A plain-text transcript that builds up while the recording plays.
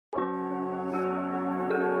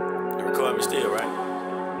We still,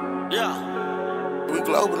 right? Yeah. We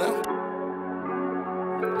global now.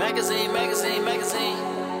 Magazine.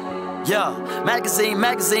 Yeah, magazine,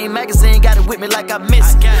 got it with me like I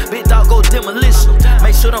miss it. Big dog go demolition,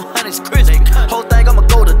 make sure them honey's crispy. Whole thing I'ma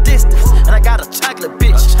go the distance, and I got a chocolate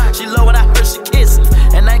bitch. She love when I heard she kissing,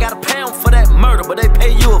 and I ain't gotta pay them for that murder, but they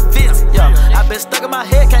pay you a visit. Yeah, I been stuck in my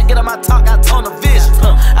head, can't get on my talk, I turn the vision.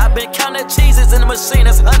 I been counting that cheeses in the machine,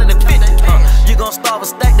 that's 150. You gon' starve or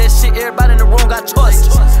stack that shit, everybody in the room got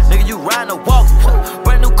choices. Nigga, you riding or walking,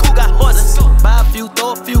 brand new coupe got horses. Buy a few,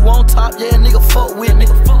 throw a few on top, yeah, nigga, fuck with me.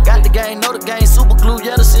 Got the game, know the game, super glue,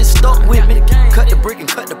 yeah, the shit stuck with me. Cut the brick and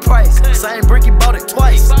cut the price, same brick, he bought it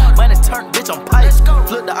twice. Money turned, bitch, on pipe.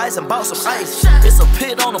 Flip the ice and bought some ice. It's a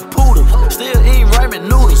pit on a poodle, still eating ramen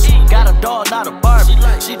noodles. Got a dog, not a Barbie,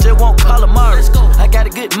 she just won't calamari. I got a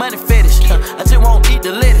good money fetish, I just won't eat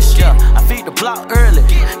the lettuce. Yeah, I feed the block early,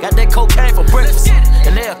 got that cocaine for breakfast,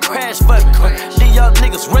 and they'll crash for me. These young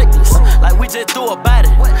niggas reckless, like we just threw a body.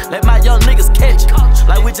 Let my young niggas catch it,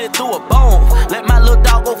 like we just threw a bone. Let my little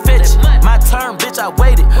dog go fetch it. My turn, bitch, I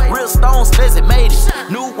waited. Real stone says it made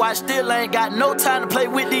it. New watch still ain't got no time to play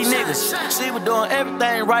with these niggas. She was doing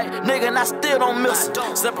everything right, nigga, and I still don't miss it.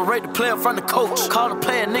 Separate the player from the coach. Call the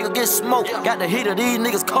player, nigga, get smoked. Got the heat of these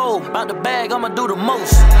niggas cold. About the bag, I'ma do the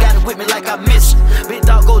most. Got it with me like I miss it. Big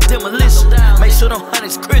dog go demolition. Make sure them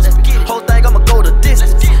honey's crispy. Whole thing I'ma go the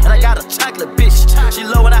distance. And I got a chocolate bitch. She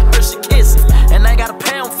love when I heard she kissing. And I ain't gotta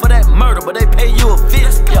pay them for that murder, but they pay you a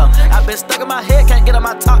visit. Yeah, I been stuck in my head, can't get on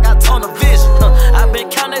my talk, I turn the vision. I been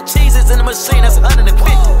counting that cheeses in the machine, that's 150.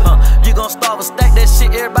 You gon' starve or stack that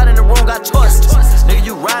shit, everybody in the room got choices.